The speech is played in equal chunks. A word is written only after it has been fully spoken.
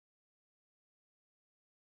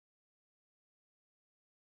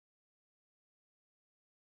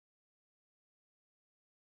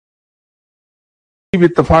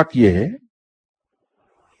اتفاق یہ ہے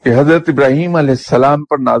کہ حضرت ابراہیم علیہ السلام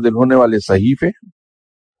پر نازل ہونے والے صحیفے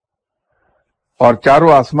اور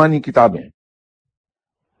چاروں آسمانی کتابیں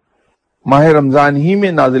ماہ رمضان ہی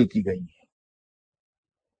میں نازل کی گئی ہیں۔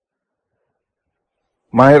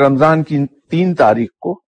 ماہ رمضان کی 3 تاریخ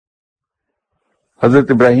کو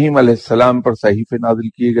حضرت ابراہیم علیہ السلام پر صحیفے نازل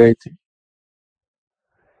کیے گئے تھے۔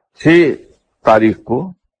 6 تاریخ کو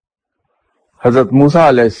حضرت موسیٰ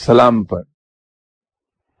علیہ السلام پر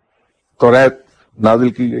توریت نازل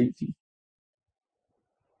کی گئی تھی۔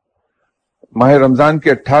 ماہ رمضان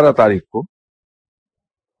کے 18 تاریخ کو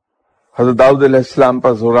حضرت داؤد علیہ السلام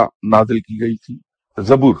پر زورہ نازل کی گئی تھی،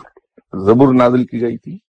 زبور نازل کی گئی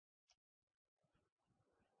تھی۔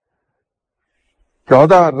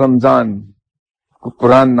 14 رمضان کو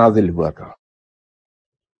قرآن نازل ہوا تھا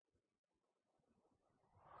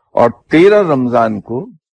اور 13 رمضان کو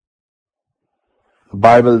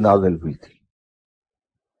بائبل نازل ہوئی تھی۔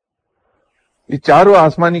 یہ چاروں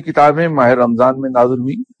آسمانی کتابیں ماہ رمضان میں نازل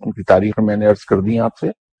ہوئی، ان کی تاریخ میں نے عرض کر دی آپ سے۔